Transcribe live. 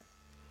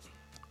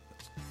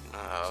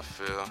I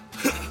feel.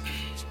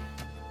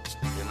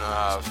 You know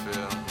how I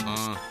feel.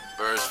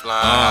 Birds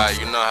flying high,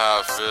 you know how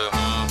I feel.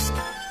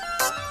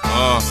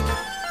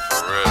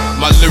 For real.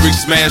 My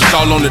lyrics smashed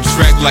all on the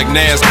track like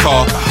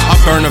NASCAR. I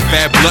burn a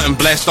fat blunt and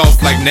blast off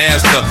like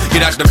NASA.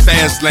 Get out the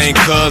fast lane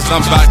cuz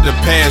I'm about to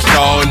pass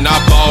y'all. And I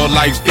ball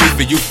like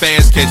FIFA, you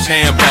fast catch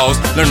handballs.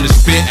 Learn to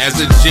spit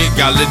as a jit,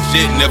 got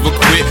legit, never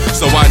quit.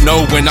 So I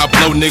know when I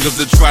blow niggas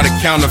to try to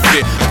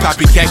counterfeit. A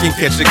copycat can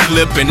catch a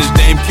clip and his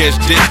dame catch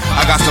dick.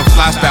 I got some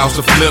fly styles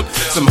to flip,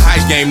 some high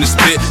game to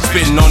spit.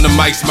 Spitting on the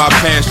mic's my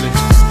passion.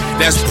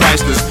 That's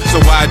priceless, so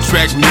I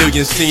attract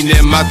millions. Seen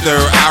in my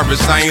third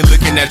iris. I ain't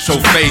looking at your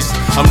face,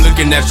 I'm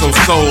looking at your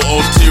soul.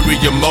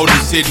 Ulterior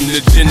motives, hidden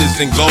agendas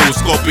and goals.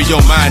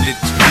 Scorpio minded,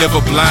 never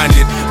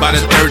blinded by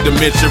the third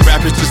dimension. Rap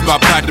is just my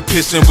pot to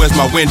piss in. Where's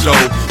my window?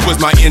 Where's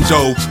my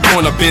endo?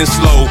 Going up in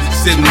slow,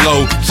 sitting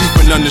low,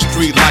 cheaping on the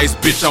street lights.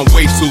 Bitch, I'm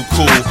way too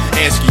cool.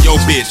 Asking your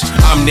bitch,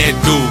 I'm that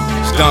dude.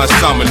 It's Don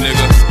Summer,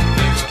 nigga.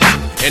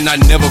 And I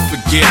never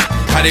forget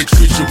how they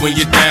treat you when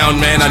you're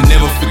down, man. I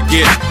never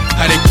forget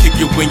how they kick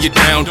you when you're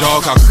down,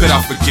 dog. How could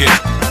I forget?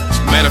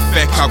 Matter of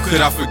fact, how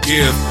could I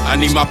forgive? I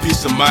need my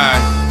peace of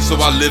mind, so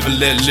I live and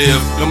let live.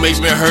 Don't make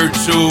me hurt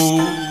you.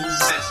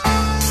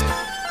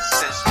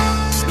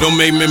 Don't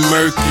make me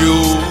murk you.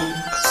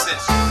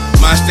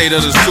 My state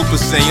of the Super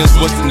Saiyans,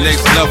 what's the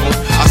next level?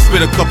 I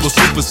spit a couple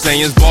Super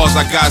Saiyans, bars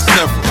I got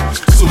several.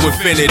 To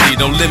infinity,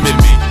 don't limit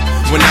me.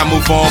 When I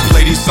move on,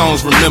 play these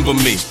songs, remember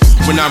me.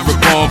 When I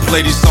reborn,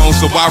 play these songs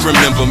so I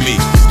remember me.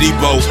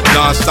 Debo,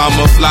 Don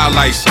Summer, fly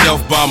like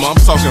stealth bomber. I'm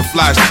talking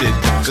fly shit.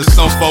 To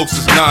some folks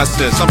it's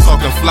nonsense, I'm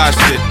talking fly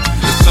shit.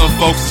 To some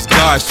folks it's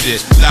God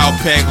shit. Loud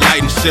pack,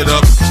 lighting shit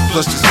up,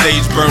 plus the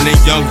stage burning.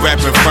 Young rap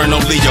inferno,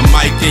 leave your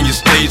mic and your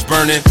stage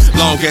burning.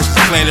 Long as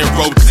the planet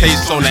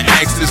rotates on the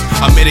axis,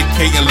 I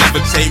meditate and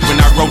levitate. When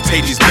I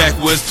rotate these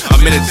backwards, I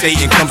meditate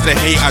and comes to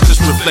hate, I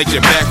just reflect it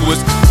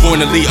backwards.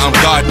 Born elite, I'm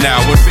God now,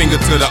 one finger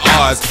to the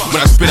odds.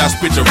 When I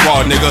spit the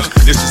raw, nigga.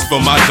 This is for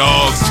my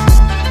dogs.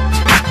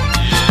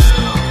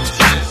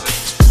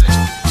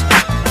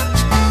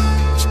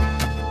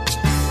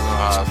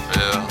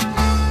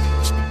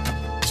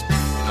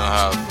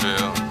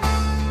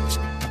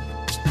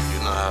 You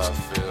know how I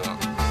feel.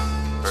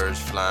 Birds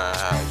flying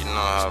high, you know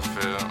how I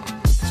feel.